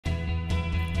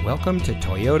Welcome to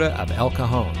Toyota of El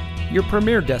Cajon, your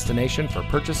premier destination for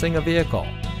purchasing a vehicle.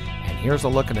 And here's a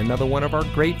look at another one of our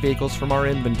great vehicles from our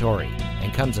inventory,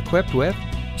 and comes equipped with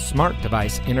smart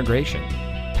device integration,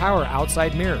 power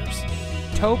outside mirrors,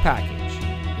 tow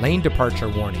package, lane departure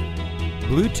warning,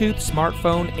 Bluetooth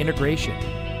smartphone integration,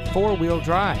 4-wheel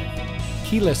drive,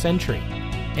 keyless entry,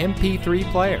 MP3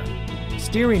 player,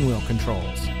 steering wheel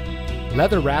controls,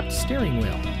 leather-wrapped steering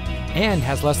wheel, and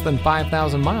has less than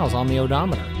 5,000 miles on the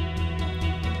odometer.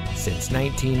 Since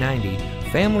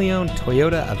 1990, family-owned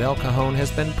Toyota of El Cajon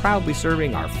has been proudly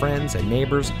serving our friends and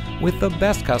neighbors with the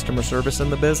best customer service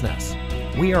in the business.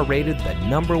 We are rated the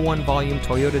 #1 volume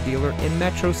Toyota dealer in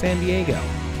Metro San Diego,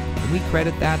 and we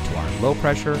credit that to our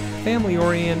low-pressure,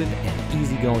 family-oriented, and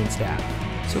easygoing staff.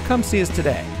 So come see us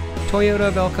today. Toyota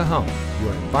of El Cajon,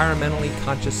 your environmentally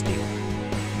conscious dealer.